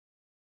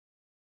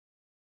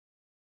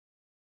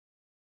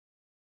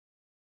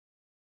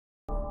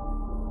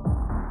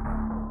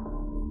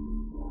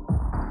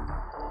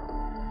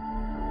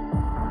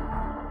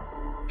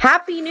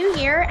Happy New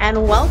Year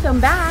and welcome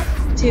back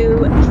to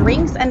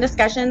Drinks and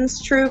Discussions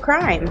True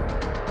Crime.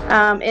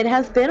 It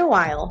has been a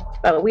while,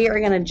 but we are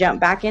going to jump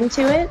back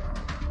into it.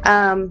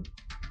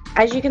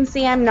 As you can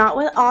see, I'm not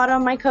with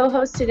Autumn, my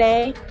co-host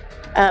today,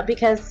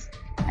 because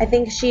I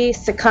think she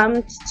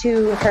succumbed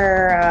to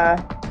her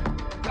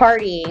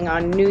partying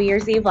on New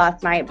Year's Eve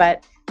last night.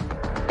 But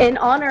in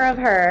honor of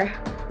her,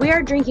 we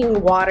are drinking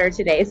water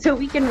today so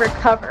we can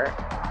recover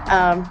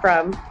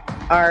from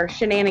our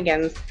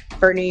shenanigans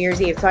for New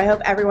Year's Eve. So I hope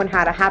everyone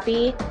had a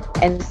happy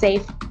and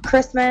safe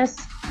Christmas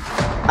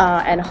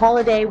and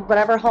holiday,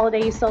 whatever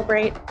holiday you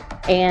celebrate,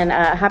 and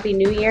Happy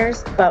New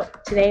Year's.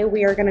 But today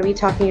we are going to be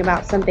talking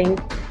about something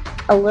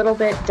a little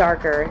bit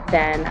darker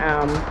than,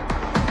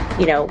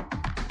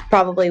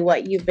 probably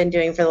what you've been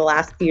doing for the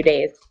last few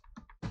days.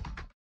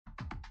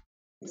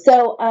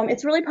 So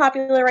it's really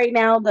popular right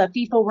now. The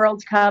FIFA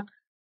World Cup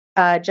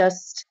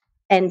just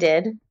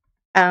ended.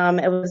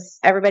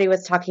 Everybody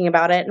was talking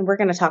about it, and we're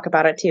going to talk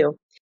about it too.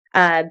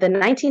 The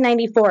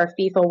 1994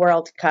 FIFA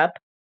World Cup,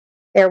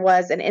 there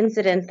was an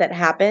incident that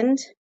happened,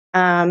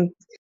 and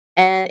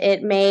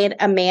it made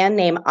a man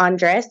named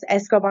Andres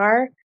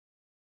Escobar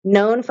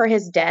known for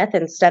his death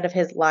instead of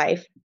his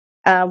life.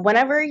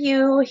 Whenever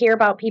you hear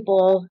about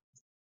people,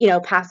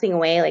 passing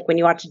away, like when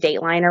you watch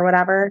Dateline or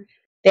whatever,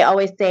 they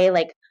always say,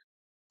 like,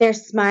 their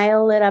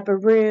smile lit up a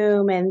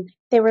room and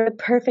they were the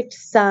perfect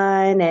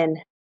son and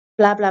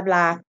blah, blah,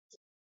 blah.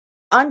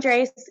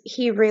 Andres,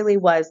 he really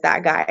was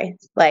that guy.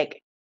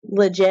 Like,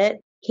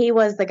 legit, he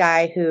was the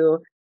guy who,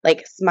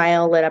 like,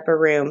 smile lit up a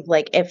room.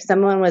 Like, if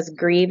someone was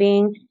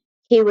grieving,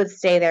 he would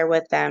stay there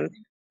with them.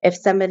 If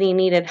somebody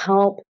needed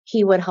help,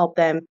 he would help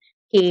them.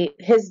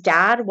 His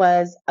dad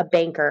was a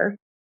banker.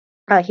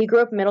 He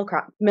grew up middle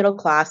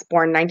class,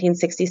 born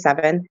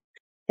 1967.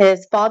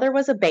 His father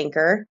was a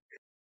banker,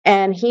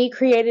 and he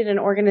created an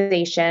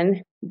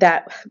organization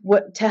that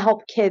to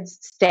help kids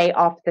stay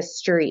off the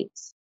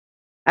streets.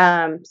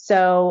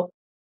 So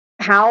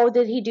how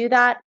did he do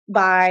that?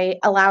 By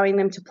allowing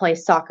them to play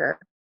soccer.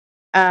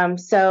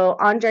 So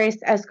Andres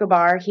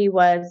Escobar, he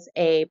was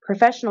a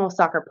professional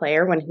soccer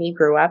player when he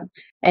grew up,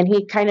 and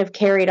he kind of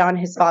carried on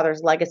his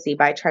father's legacy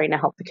by trying to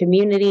help the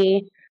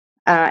community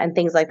and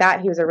things like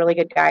that. He was a really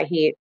good guy.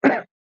 He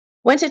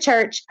went to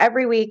church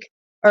every week,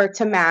 or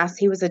to mass.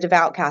 He was a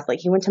devout Catholic.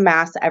 He went to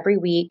mass every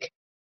week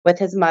with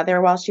his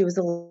mother while she was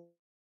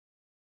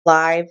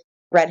alive,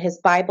 read his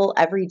Bible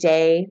every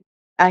day.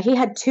 He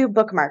had 2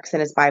 bookmarks in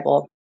his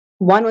Bible.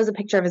 One was a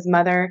picture of his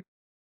mother.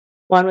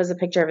 One was a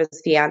picture of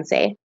his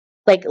fiance.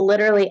 Like,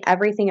 literally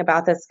everything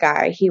about this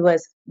guy, he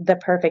was the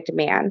perfect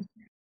man.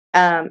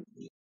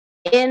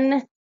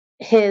 In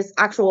his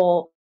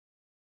actual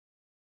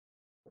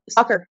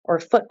soccer or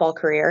football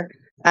career,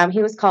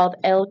 he was called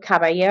El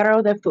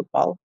Caballero de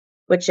Fútbol,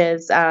 which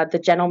is the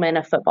gentleman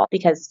of football,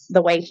 because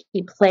the way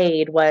he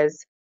played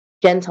was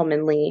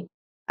gentlemanly,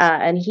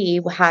 and he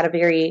had a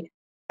very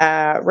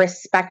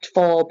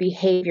respectful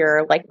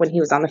behavior, like when he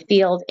was on the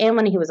field and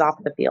when he was off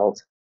the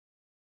field.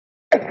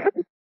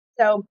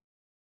 So,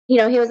 he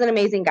was an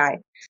amazing guy.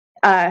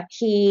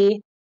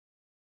 He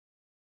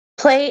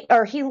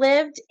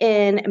lived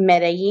in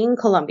Medellin,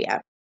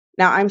 Colombia.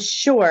 Now, I'm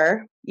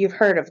sure you've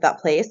heard of that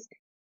place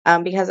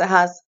because it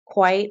has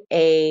quite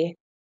a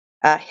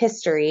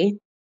history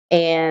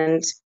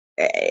and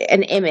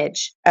an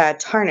image, a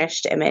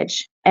tarnished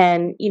image.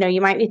 And,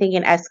 you might be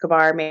thinking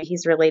Escobar, maybe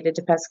he's related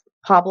to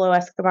Pablo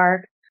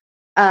Escobar.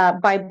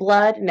 By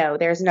blood, no,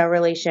 there's no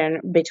relation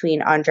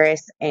between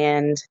Andres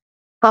and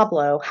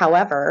Pablo.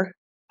 However,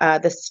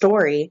 the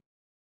story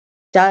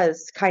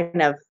does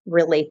kind of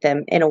relate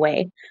them in a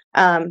way.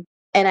 And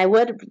I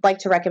would like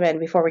to recommend,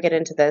 before we get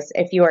into this,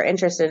 if you are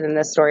interested in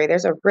this story,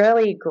 there's a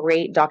really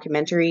great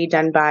documentary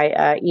done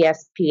by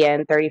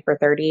ESPN 30 for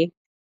 30.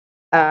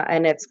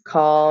 And it's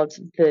called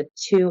The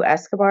Two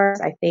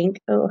Escobars, I think.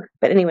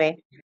 But anyway,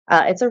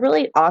 it's a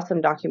really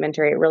awesome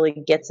documentary. It really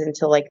gets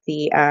into like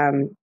the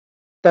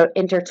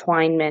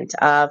intertwinement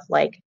of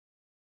like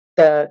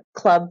the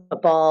club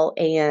football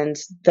and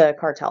the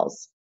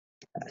cartels.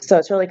 So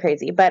it's really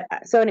crazy. But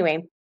so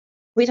anyway,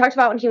 we talked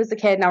about when he was a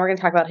kid. Now we're going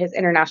to talk about his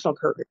international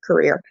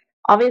career.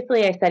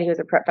 Obviously, I said he was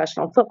a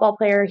professional football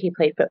player. He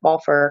played football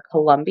for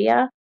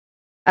Colombia.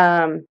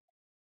 And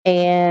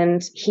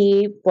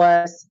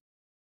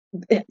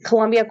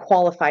Colombia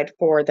qualified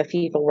for the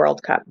FIFA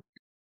World Cup.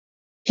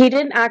 He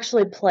didn't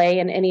actually play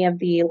in any of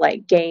the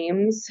like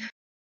games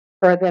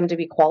for them to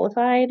be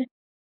qualified.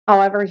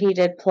 However, he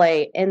did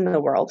play in the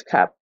World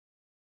Cup.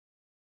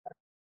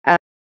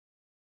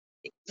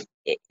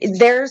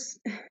 There's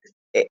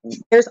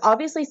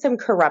obviously some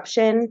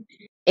corruption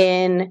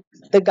in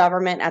the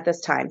government at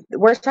this time.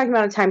 We're talking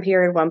about a time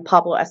period when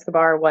Pablo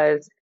Escobar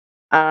was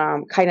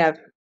kind of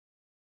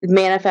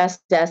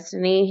manifest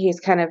destiny. He's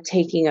kind of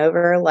taking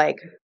over like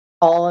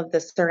all of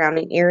the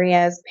surrounding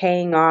areas,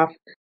 paying off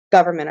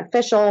government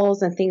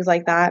officials and things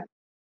like that.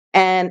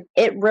 And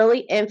it really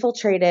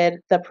infiltrated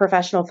the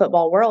professional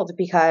football world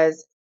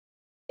because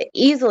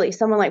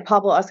someone like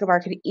Pablo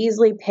Escobar could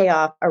easily pay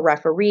off a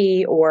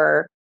referee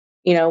or,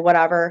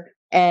 whatever,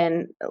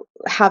 and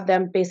have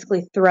them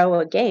basically throw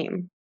a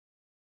game.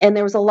 And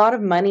there was a lot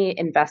of money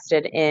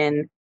invested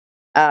in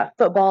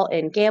football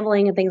and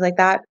gambling and things like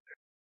that,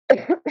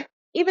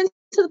 even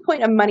to the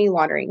point of money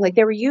laundering. Like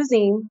they were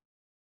using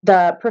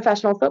the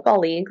professional football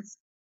leagues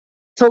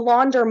to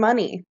launder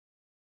money.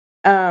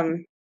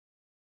 Um,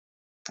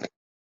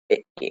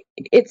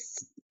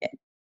 it's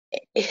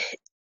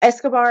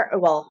Escobar,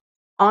 well,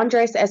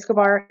 Andres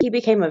Escobar, he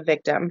became a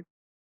victim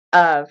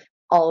of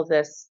all of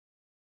this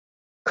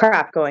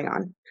crap going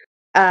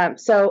on.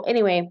 So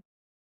anyway,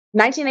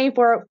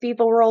 1984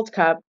 FIFA World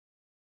Cup,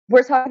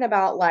 we're talking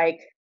about like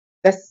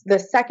the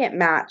second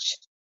match.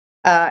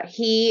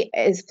 He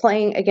is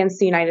playing against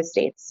the United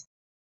States.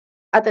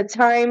 At the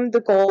time, the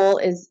goal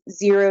is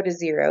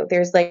 0-0.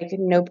 There's like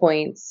no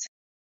points.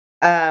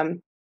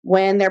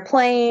 When they're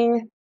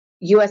playing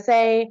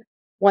USA,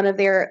 one of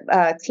their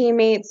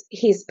teammates,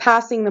 he's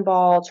passing the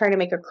ball, trying to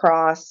make a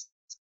cross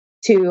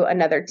to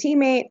another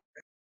teammate.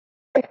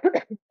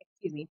 Excuse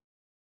me.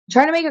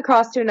 Trying to make a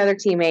cross to another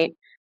teammate.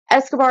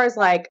 Escobar is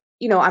like,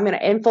 I'm going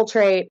to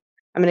infiltrate.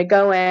 I'm going to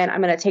go in.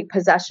 I'm going to take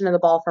possession of the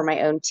ball for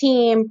my own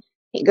team.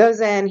 He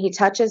goes in, he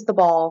touches the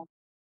ball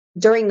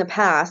during the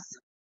pass,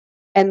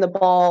 and the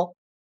ball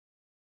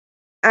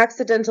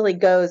accidentally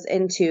goes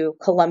into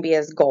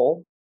Colombia's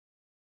goal.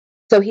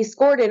 So he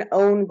scored an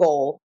own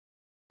goal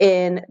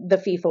in the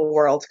FIFA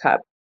World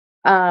Cup.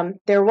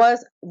 There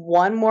was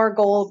one more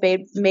goal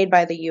made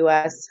by the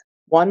U.S.,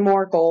 one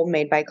more goal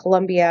made by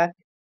Colombia.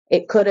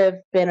 It could have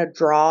been a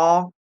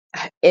draw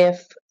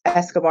if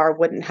Escobar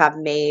wouldn't have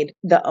made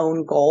the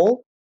own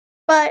goal,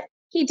 but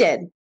he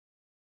did.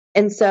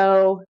 And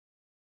so,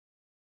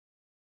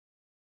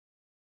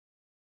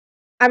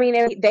 I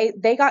mean,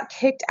 they got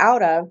kicked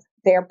out of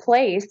their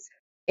place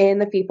in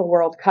the FIFA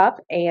World Cup,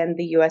 and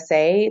the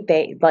USA,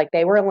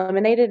 they were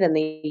eliminated, and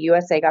the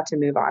USA got to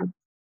move on.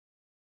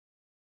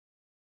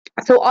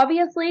 So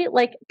obviously,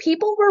 like,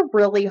 people were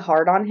really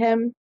hard on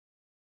him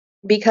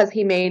because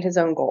he made his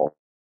own goal.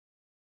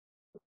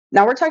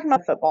 Now we're talking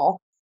about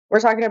football. We're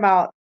talking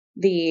about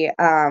the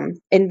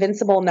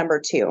invincible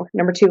number 2.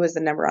 Number 2 was the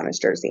number on his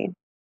jersey.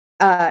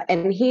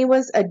 And he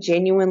was a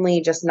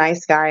genuinely just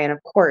nice guy. And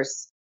of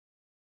course,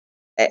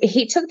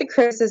 he took the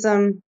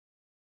criticism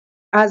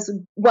as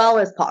well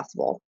as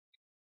possible.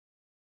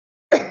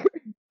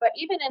 But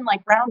even in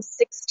like round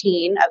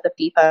 16 of the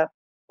FIFA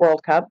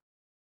World Cup,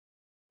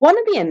 one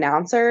of the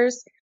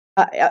announcers,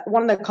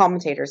 one of the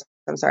commentators,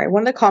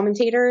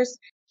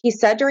 he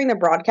said during the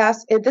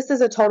broadcast, this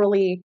is a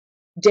totally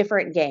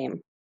different game.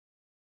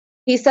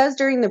 He says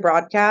during the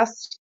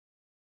broadcast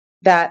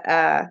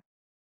that,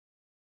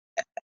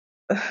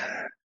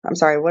 I'm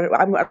sorry,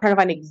 I'm trying to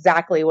find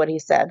exactly what he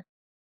said.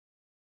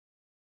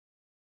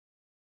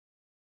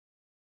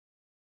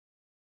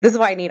 This is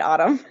why I need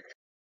Autumn.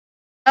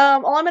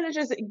 Well, I'm going to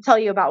just tell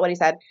you about what he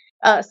said.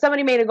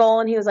 Somebody made a goal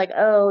and he was like,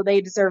 oh,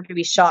 they deserve to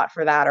be shot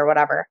for that or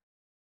whatever.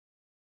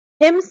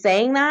 Him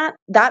saying that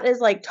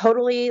is like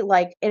totally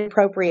like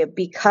inappropriate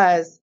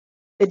because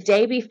the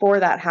day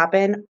before that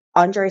happened,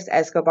 Andres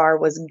Escobar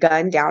was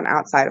gunned down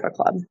outside of a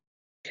club.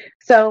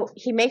 So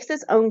he makes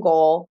his own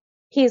goal.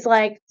 He's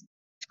like,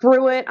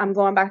 screw it. I'm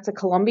going back to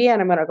Colombia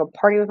and I'm going to go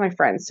party with my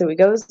friends. So he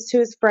goes to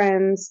his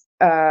friends'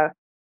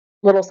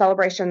 little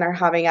celebration they're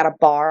having at a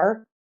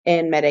bar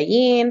in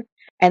Medellin.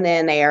 And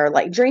then they are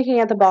like drinking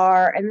at the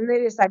bar. And then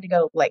they decide to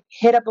go like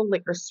hit up a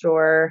liquor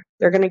store.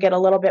 They're going to get a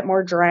little bit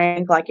more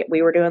drink like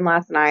we were doing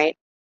last night.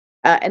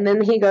 And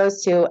then he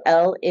goes to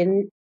El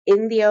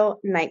Indio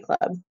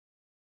nightclub.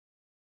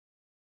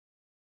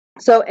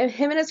 So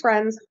him and his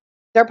friends,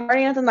 they're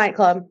partying at the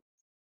nightclub.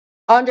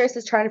 Andres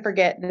is trying to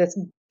forget this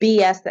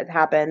BS that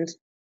happened.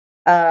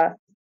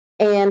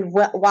 And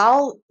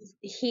while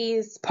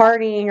he's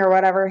partying or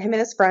whatever, him and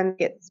his friend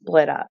get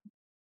split up.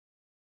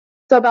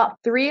 So about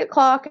 3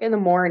 o'clock in the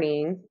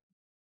morning,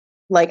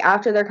 like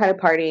after they're kind of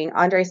partying,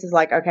 Andres is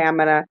like, okay, I'm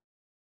going to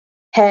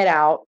head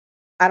out.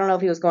 I don't know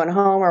if he was going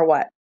home or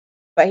what,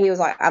 but he was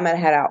like, I'm going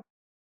to head out.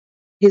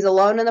 He's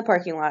alone in the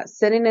parking lot,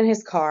 sitting in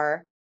his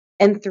car,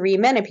 and 3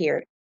 men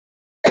appeared.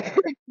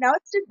 Now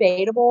it's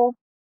debatable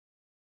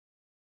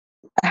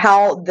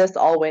how this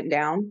all went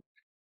down,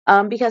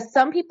 because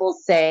some people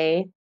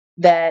say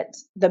that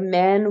the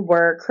men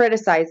were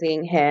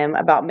criticizing him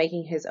about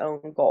making his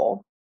own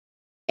goal.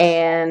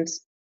 And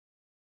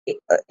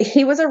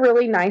he was a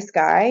really nice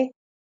guy,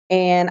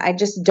 and I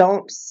just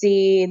don't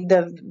see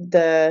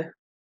the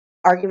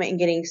argument in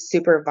getting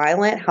super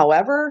violent.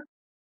 However,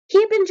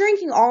 he had been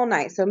drinking all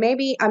night, so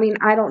maybe, I mean,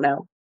 I don't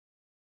know.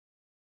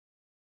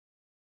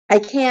 I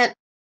can't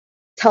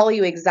tell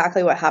you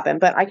exactly what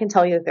happened, but I can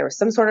tell you that there was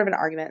some sort of an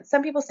argument.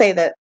 Some people say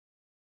that,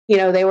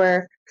 they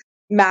were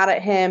mad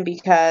at him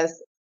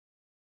because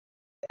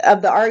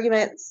of the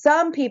argument.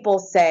 Some people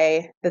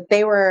say that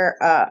they were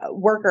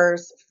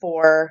workers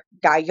for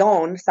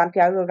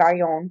Santiago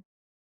Gallon,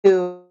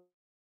 who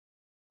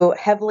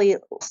heavily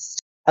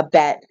lost a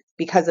bet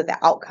because of the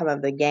outcome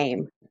of the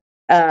game.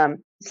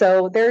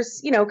 So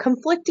there's,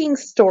 conflicting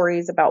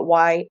stories about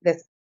why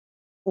this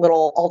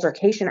little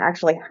altercation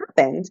actually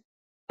happened.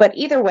 But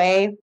either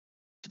way,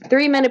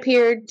 3 men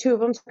appeared, 2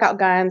 of them took out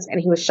guns, and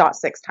he was shot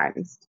 6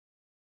 times.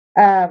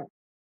 Um,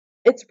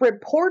 it's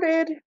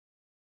reported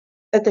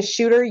that the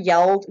shooter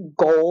yelled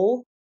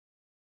 "goal"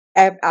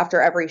 after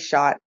every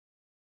shot.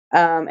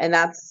 And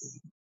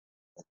that's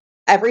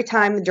every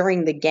time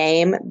during the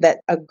game that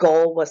a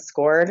goal was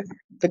scored,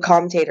 the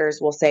commentators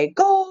will say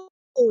 "goal,"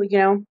 you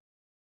know?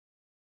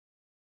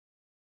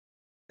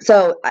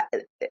 So,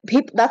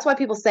 that's why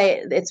people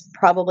say it's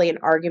probably an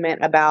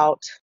argument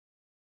about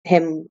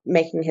him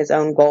making his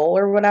own goal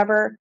or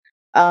whatever.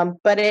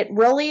 But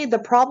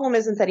the problem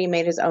isn't that he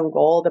made his own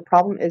goal. The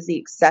problem is the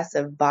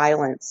excessive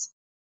violence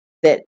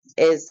that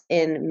is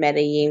in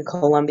Medellin,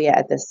 Colombia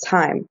at this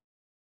time.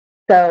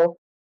 So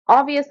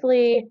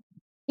obviously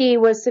he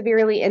was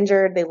severely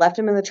injured. They left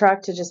him in the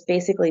truck to just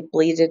basically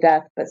bleed to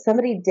death. But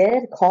somebody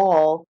did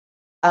call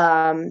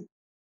um,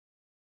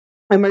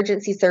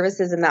 emergency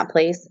services in that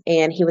place,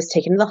 and he was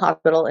taken to the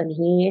hospital, and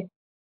he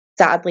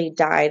sadly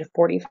died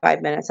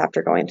 45 minutes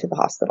after going to the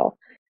hospital.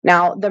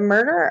 Now, the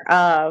murder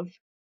of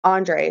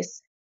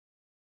Andres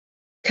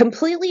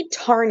completely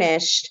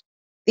tarnished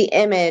the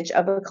image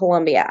of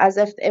Colombia, as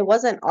if it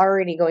wasn't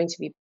already going to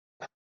be,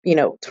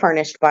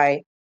 tarnished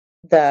by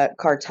the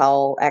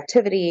cartel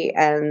activity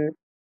and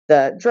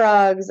the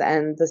drugs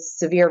and the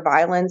severe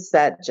violence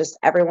that just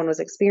everyone was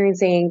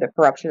experiencing, the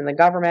corruption in the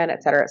government,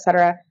 et cetera, et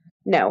cetera.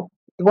 No,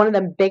 one of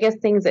the biggest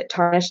things that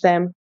tarnished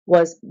them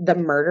was the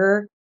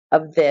murder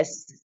of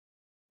this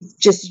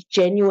just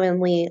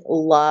genuinely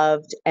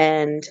loved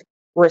and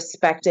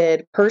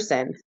respected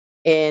person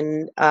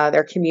in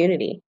their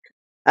community.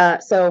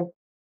 So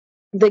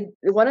the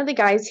one of the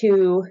guys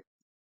who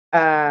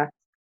uh,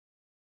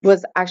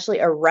 was actually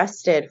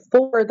arrested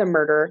for the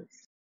murder,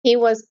 he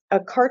was a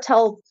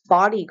cartel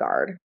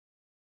bodyguard.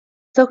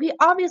 So he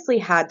obviously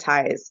had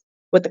ties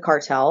with the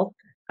cartel.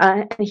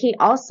 And he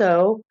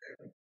also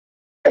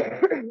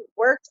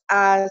worked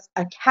as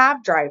a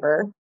cab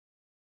driver,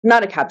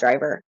 not a cab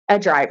driver, a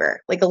driver,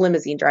 like a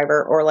limousine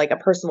driver or like a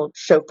personal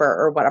chauffeur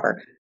or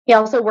whatever. He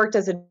also worked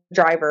as a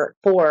driver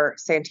for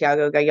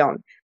Santiago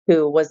Gallon,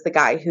 who was the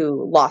guy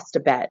who lost a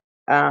bet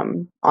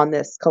on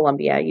this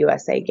Colombia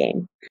USA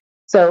game.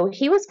 So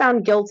he was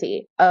found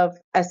guilty of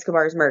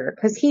Escobar's murder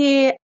because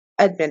he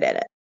admitted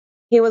it.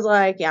 He was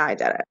like, "Yeah, I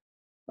did it,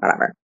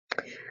 whatever."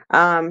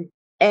 Um,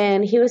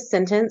 and he was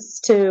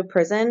sentenced to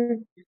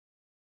prison.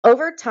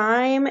 Over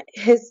time,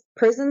 his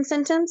prison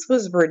sentence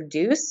was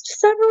reduced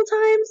several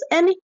times,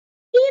 and he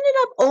ended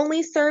up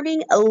only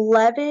serving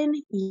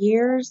 11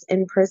 years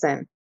in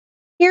prison.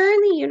 Here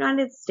in the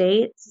United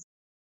States,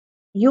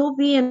 you'll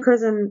be in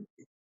prison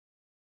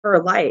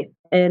for life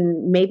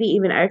and maybe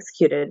even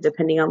executed,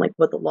 depending on like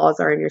what the laws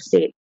are in your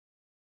state.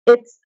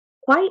 It's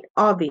quite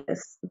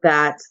obvious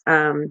that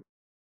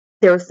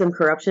there was some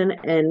corruption,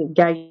 and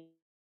Gallon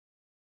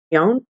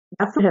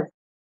that's to have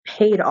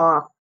paid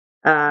off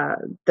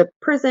the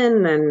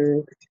prison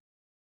and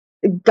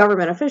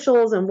government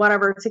officials and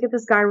whatever to get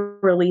this guy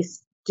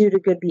released due to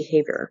good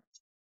behavior.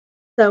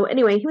 So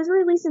anyway, he was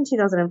released in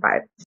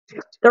 2005.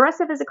 The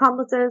rest of his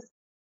accomplices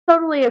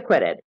totally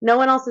acquitted. No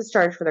one else is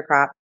charged for the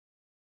crap.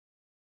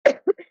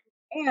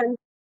 And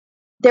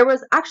there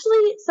was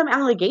actually some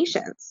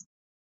allegations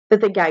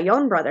that the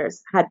Gallon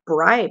brothers had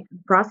bribed the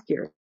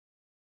prosecutor's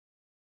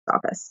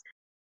office.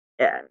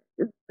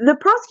 The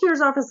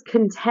prosecutor's office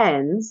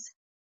contends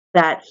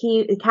that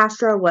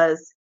Castro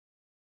was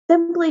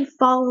simply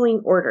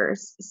following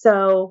orders.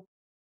 So,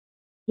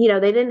 they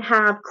didn't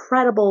have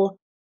credible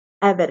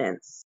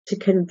evidence to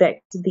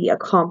convict the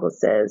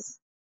accomplices.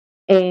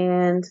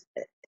 And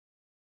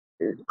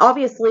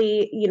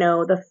obviously,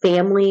 the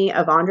family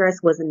of Andres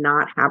was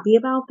not happy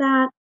about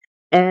that.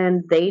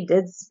 And they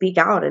did speak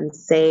out and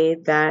say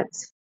that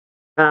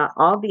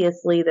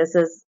obviously this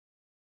is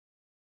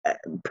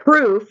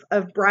proof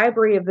of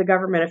bribery of the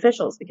government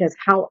officials, because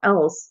how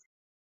else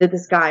did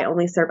this guy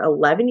only serve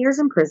 11 years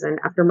in prison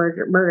after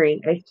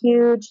murdering a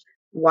huge,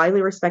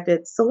 widely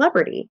respected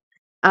celebrity?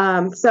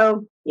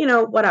 So,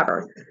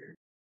 whatever.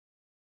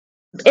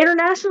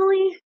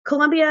 Internationally,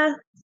 Colombia,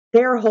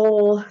 their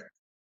whole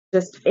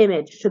just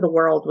image to the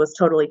world was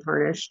totally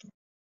tarnished.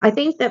 I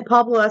think that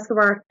Pablo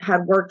Escobar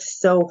had worked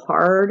so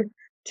hard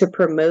to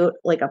promote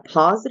like a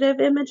positive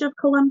image of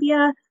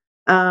Colombia,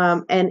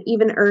 and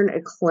even earn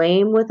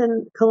acclaim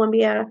within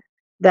Colombia,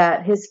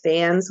 that his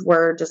fans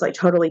were just like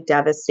totally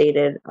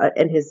devastated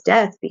in his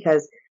death,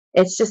 because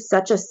it's just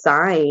such a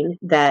sign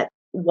that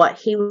what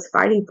he was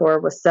fighting for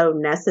was so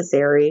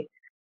necessary.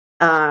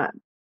 uh,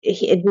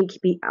 he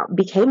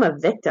became a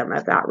victim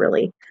of that,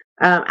 really.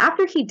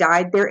 After he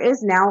died, there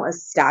is now a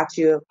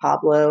statue of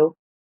Pablo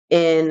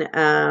in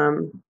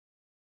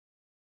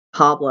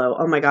Pablo.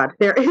 Oh my God,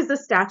 there is a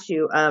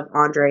statue of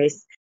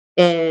Andres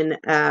in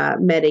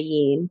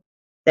Medellin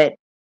that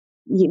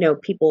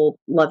people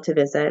love to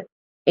visit.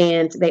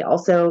 And they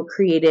also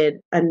created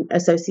an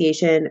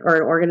association or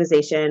an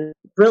organization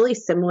really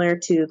similar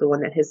to the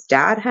one that his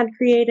dad had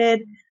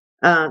created,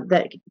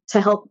 that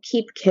to help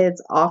keep kids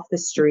off the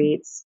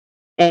streets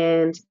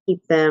and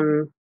keep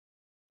them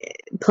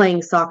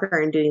playing soccer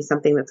and doing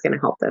something that's going to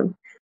help them.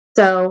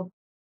 So,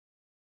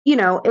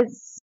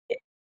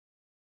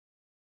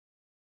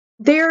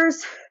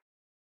 there's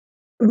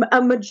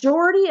a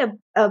majority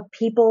of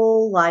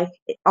people like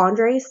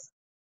Andres.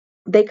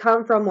 They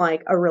come from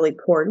like a really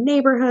poor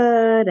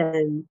neighborhood,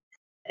 and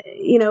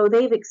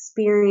they've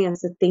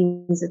experienced the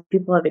things that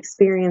people have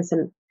experienced,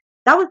 and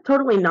that was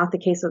totally not the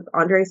case with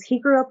Andres. He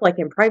grew up like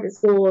in private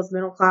schools,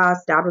 middle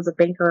class. Dad was a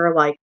banker.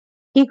 Like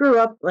he grew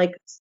up like,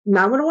 I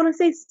don't want to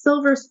say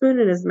silver spoon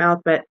in his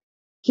mouth, but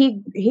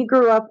he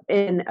grew up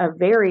in a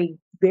very,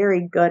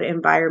 very good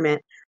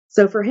environment.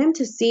 So for him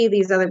to see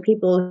these other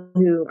people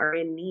who are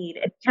in need,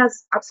 and he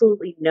has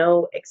absolutely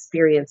no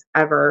experience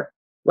ever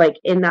like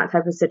in that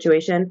type of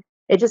situation,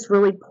 it just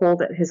really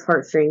pulled at his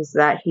heartstrings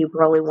that he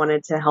really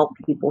wanted to help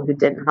people who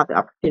didn't have the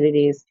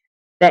opportunities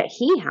that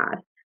he had.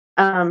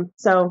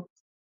 So,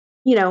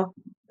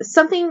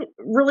 something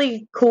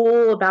really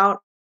cool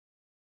about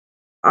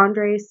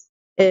Andres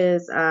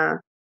is,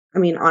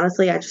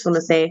 honestly, I just want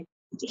to say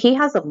he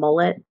has a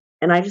mullet,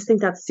 and I just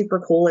think that's super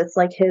cool. It's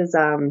like his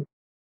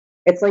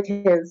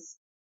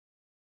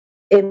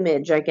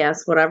image, I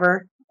guess,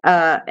 whatever.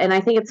 And I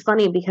think it's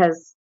funny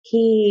because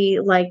he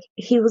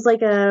was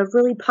like a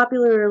really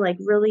popular, like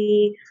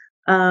really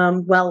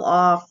well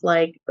off,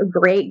 like a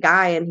great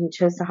guy, and he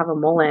chose to have a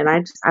mullet, and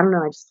I don't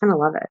know, I just kind of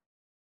love it.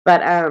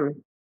 But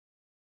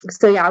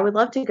so yeah, I would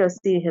love to go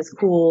see his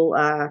cool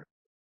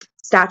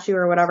statue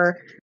or whatever.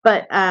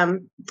 But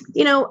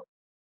you know,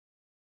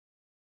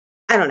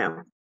 I don't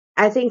know.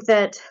 I think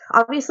that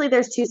obviously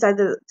there's two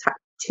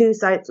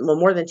sides, well,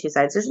 more than two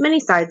sides. There's many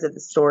sides of the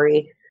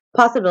story,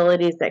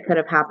 possibilities that could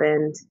have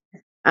happened.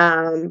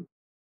 Um,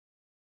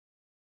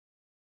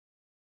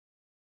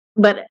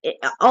 but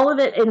all of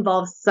it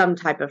involves some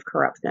type of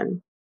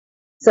corruption.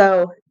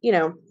 So,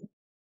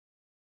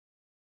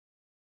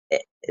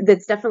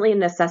 it's definitely a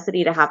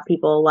necessity to have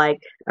people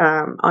like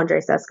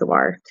Andres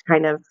Escobar to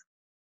kind of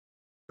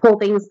pull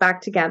things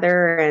back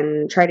together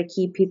and try to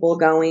keep people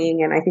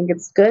going. And I think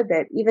it's good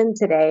that even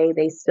today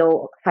they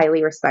still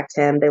highly respect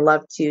him. They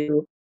love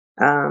to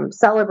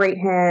celebrate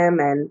him.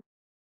 And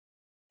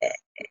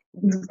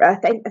I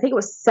think it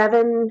was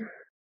 7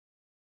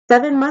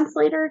 months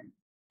later,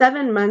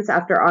 7 months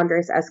after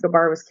Andres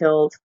Escobar was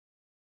killed,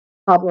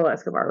 Pablo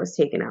Escobar was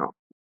taken out.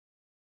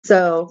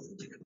 So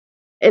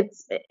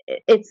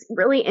it's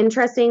really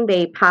interesting.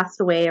 They passed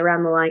away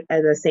around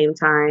at the same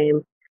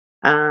time.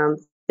 Um,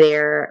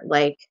 their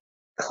like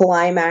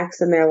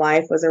climax in their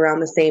life was around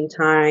the same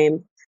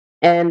time,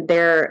 and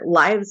their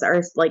lives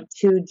are like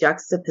two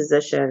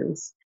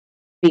juxtapositions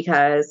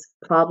because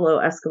Pablo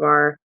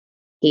Escobar,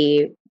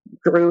 he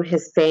grew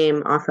his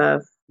fame off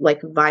of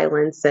like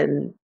violence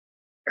and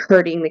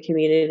hurting the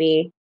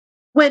community,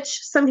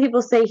 which some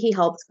people say he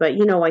helped, but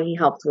why he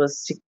helped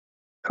was to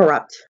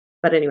corrupt.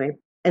 But anyway,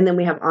 and then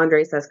we have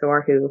Andres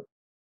Escobar who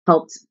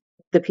helped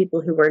the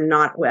people who were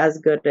not as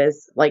good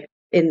as like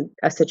in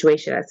a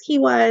situation as he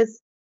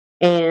was.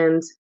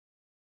 And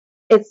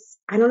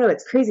I don't know,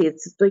 it's crazy.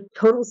 It's like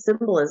total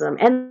symbolism,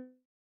 and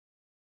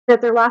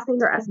that their last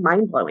names are as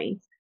mind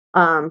blowing.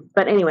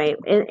 But anyway,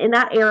 in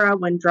that era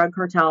when drug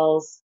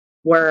cartels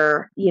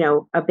were,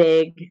 a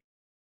big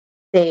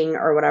thing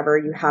or whatever,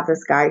 you have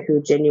this guy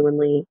who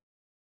genuinely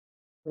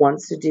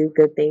wants to do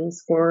good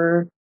things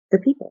for the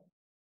people.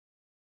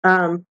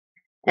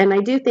 And I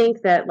do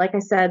think that, like I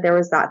said, there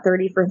was that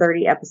 30 for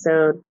 30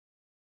 episode,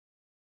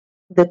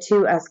 the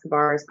two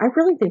Escobars. I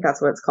really think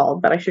that's what it's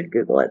called, but I should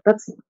Google it.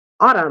 That's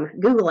Autumn.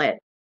 Google it.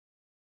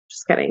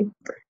 Just kidding.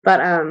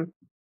 But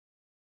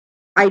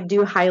I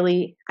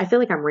feel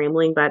like I'm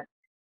rambling, but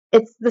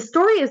the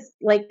story is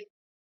like,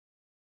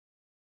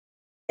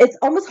 it's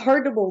almost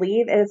hard to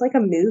believe, and it's like a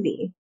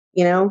movie,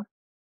 So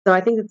I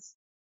think it's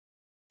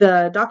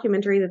the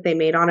documentary that they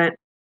made on it.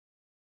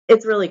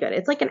 It's really good.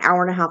 It's like an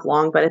hour and a half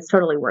long, but it's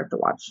totally worth the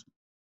watch.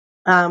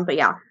 But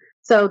yeah,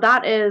 so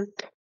that is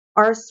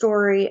our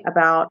story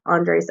about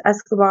Andres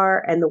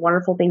Escobar and the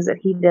wonderful things that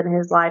he did in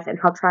his life, and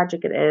how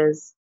tragic it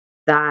is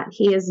that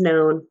he is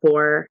known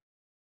for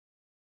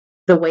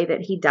the way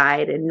that he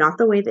died and not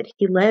the way that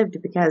he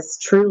lived, because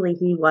truly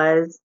he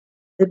was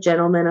the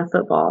gentleman of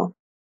football.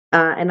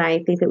 And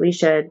I think that we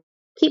should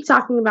keep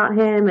talking about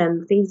him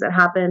and things that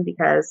happened,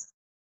 because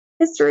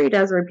history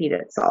does repeat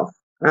itself.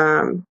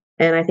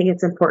 And I think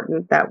it's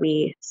important that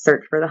we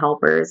search for the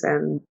helpers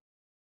and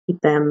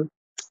keep them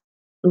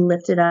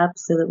lifted up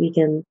so that we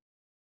can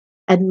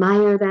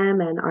admire them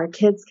and our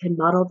kids can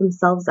model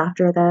themselves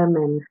after them,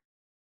 and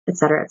et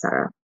cetera, et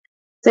cetera.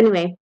 So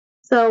anyway,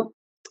 so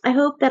I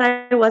hope that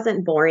I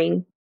wasn't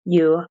boring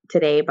you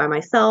today by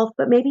myself,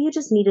 but maybe you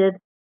just needed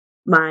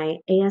my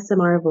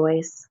ASMR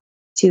voice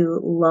to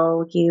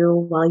lull you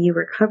while you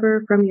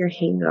recover from your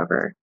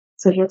hangover.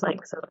 So here's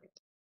like so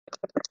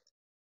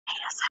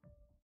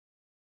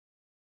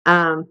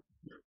ASMR.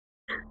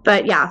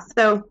 But yeah,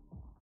 so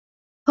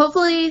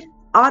hopefully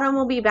Autumn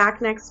will be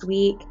back next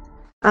week.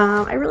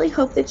 I really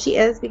hope that she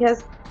is,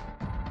 because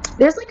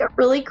there's like a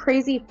really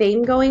crazy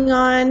thing going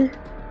on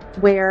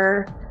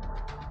where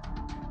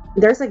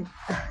there's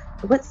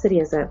what city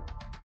is it?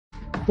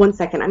 One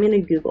second, I'm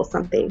gonna Google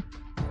something.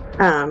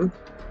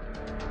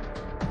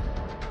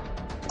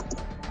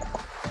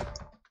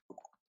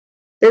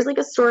 There's like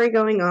a story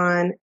going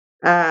on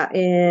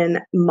in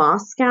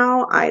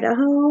Moscow,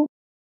 Idaho.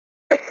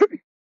 I could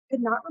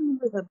not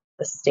remember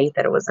the state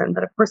that it was in,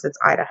 but of course it's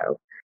Idaho.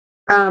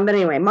 But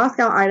anyway,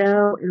 Moscow,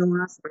 Idaho, in the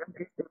last month,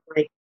 there's been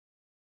like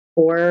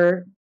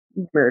 4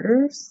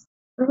 murders.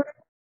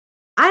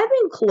 I've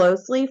been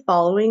closely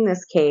following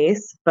this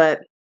case,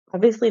 but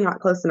obviously not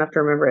close enough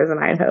to remember it was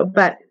in Idaho.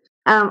 But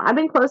I've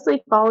been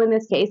closely following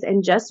this case,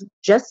 and just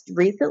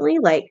recently,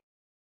 like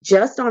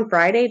just on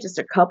Friday, just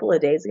a couple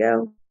of days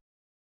ago,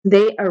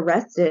 they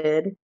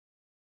arrested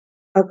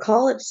a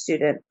college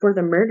student for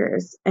the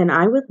murders. And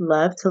I would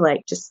love to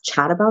like just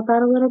chat about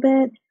that a little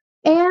bit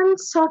and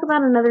talk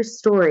about another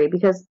story,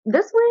 because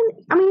this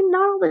one, I mean,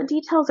 not all the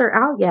details are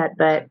out yet,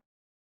 but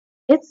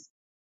it's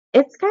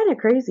kind of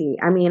crazy.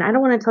 I mean, I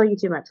don't want to tell you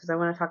too much because I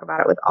want to talk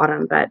about it with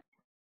Autumn, but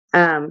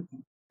um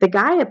the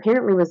guy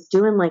apparently was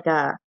doing like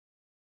a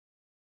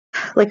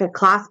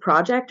class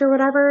project or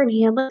whatever, and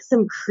he had like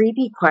some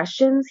creepy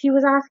questions he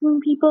was asking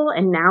people,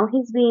 and now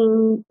he's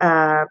being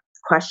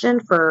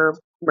questioned for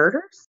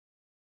murders.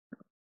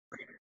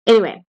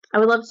 Anyway, I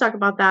would love to talk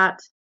about that.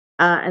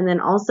 And then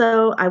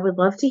also, I would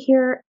love to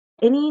hear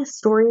any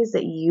stories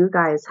that you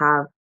guys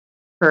have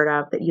heard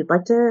of that you'd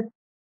like to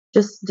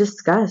just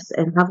discuss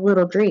and have a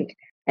little drink.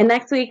 And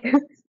next week,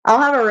 I'll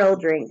have a real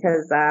drink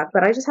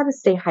but I just have to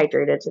stay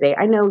hydrated today.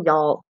 I know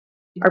y'all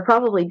are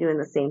probably doing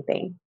the same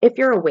thing if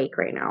you're awake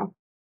right now.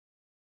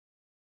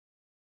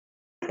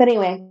 But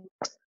anyway,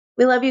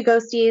 we love you,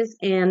 ghosties,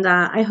 and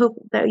I hope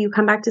that you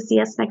come back to see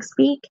us next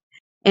week.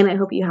 And I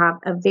hope you have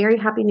a very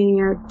happy new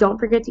year. Don't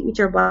forget to eat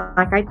your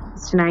black eyed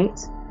peas tonight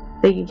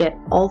so you get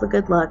all the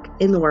good luck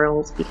in the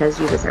world, because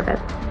you deserve it.